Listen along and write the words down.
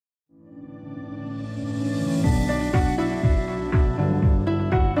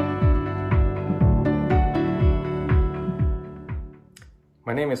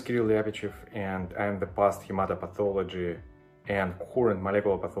My name is Kirill Lyapichev, and I am the past hematopathology and current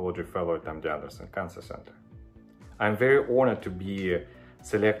molecular pathology fellow at MD Anderson Cancer Center. I'm very honored to be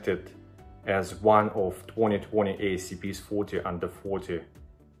selected as one of 2020 ASCP's 40 under 40,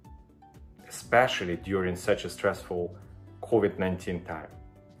 especially during such a stressful COVID-19 time.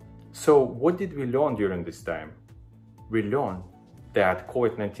 So what did we learn during this time? We learned that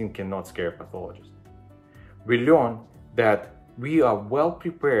COVID-19 cannot scare pathologists. We learned that we are well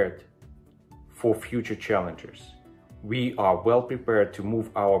prepared for future challenges. We are well prepared to move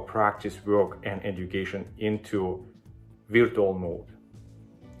our practice, work, and education into virtual mode.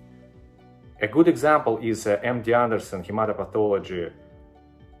 A good example is MD Anderson Hematopathology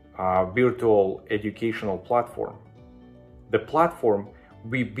virtual educational platform. The platform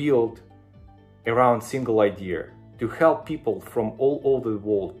we built around single idea to help people from all over the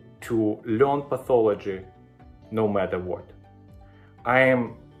world to learn pathology no matter what. I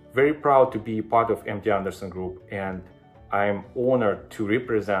am very proud to be part of MD Anderson Group, and I am honored to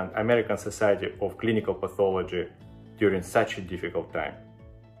represent American Society of Clinical Pathology during such a difficult time.